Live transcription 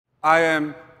I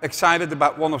am excited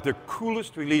about one of the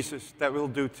coolest releases that we'll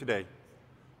do today,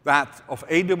 that of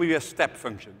AWS Step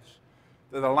Functions,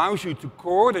 that allows you to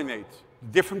coordinate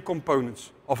different components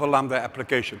of a Lambda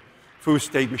application through a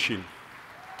state machine.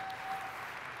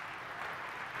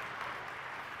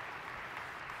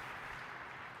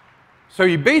 So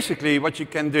what you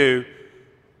can do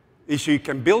is you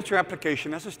can build your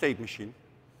application as a state machine,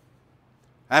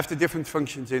 have the different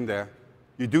functions in there.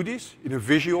 You do this in a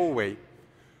visual way.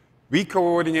 We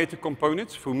coordinate the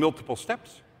components through multiple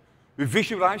steps. We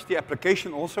visualize the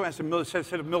application also as a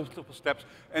set of multiple steps,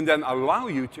 and then allow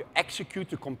you to execute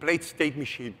the complete state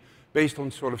machine based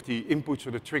on sort of the inputs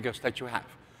or the triggers that you have.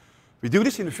 We do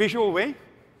this in a visual way,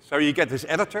 so you get this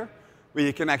editor where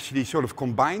you can actually sort of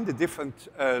combine the different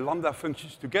Lambda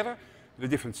functions together, the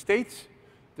different states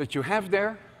that you have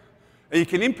there, and you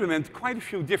can implement quite a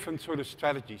few different sort of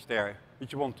strategies there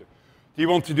that you want to. Do you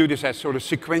want to do this as sort of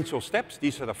sequential steps?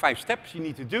 These are the 5 steps you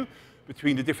need to do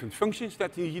between the different functions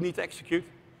that you need to execute.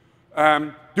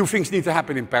 Do things need to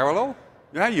happen in parallel?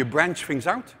 Yeah, you branch things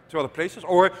out to other places.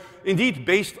 Or indeed,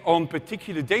 based on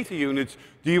particular data units,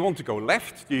 do you want to go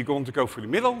left? Do you want to go through the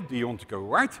middle? Do you want to go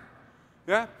right?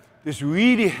 Yeah? This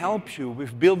really helps you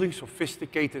with building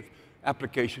sophisticated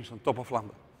applications on top of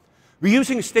Lambda. We're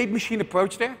using a state machine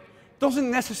approach there. Doesn't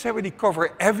necessarily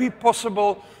cover every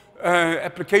possible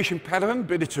application pattern,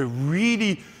 but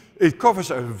it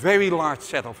covers a very large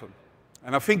set of them.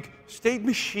 And I think state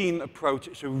machine approach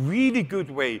is a really good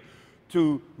way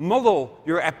to model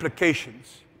your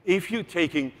applications if you're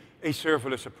taking a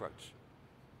serverless approach.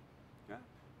 Yeah?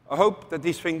 I hope that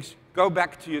these things go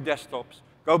back to your desktops,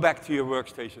 go back to your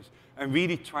workstations, and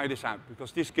really try this out,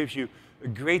 because this gives you a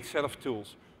great set of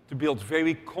tools to build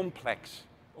very complex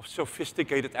or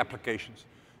sophisticated applications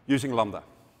using Lambda.